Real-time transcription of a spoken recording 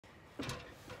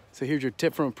So here's your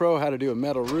tip from a pro, how to do a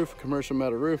metal roof, commercial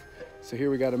metal roof. So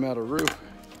here we got a metal roof,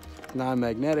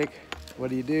 non-magnetic. What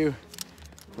do you do?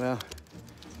 Well,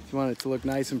 if you want it to look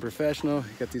nice and professional,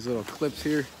 you got these little clips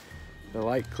here, the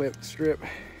light clip strip,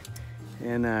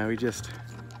 and it's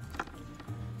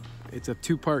a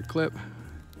 2-part clip.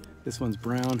 This one's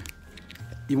brown.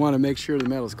 You want to make sure the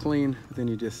metal's clean, then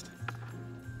you just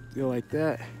go like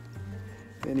that.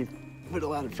 Then you put a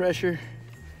lot of pressure.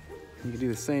 You can do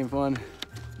the same one.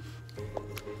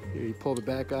 Here you pull the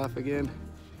back off again.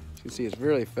 You can see it's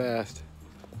really fast,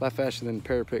 a lot faster than the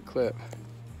parapet clip.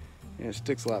 And it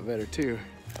sticks a lot better too.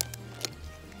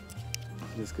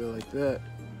 Just go like that,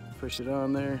 push it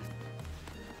on there.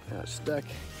 Now it's stuck.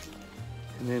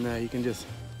 And then you can just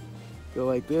go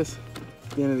like this. At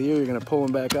the end of the year, you're gonna pull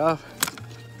them back off.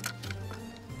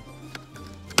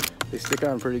 They stick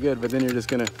on pretty good, but then you're just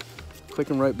gonna click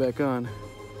them right back on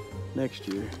next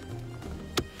year.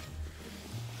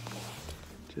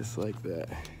 Just like that.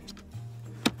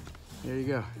 There you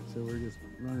go. So we're just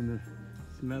running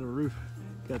the metal roof.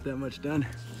 Got that much done.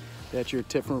 That's your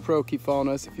tip from a pro. Keep following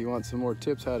us if you want some more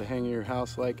tips how to hang your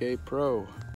house like a pro.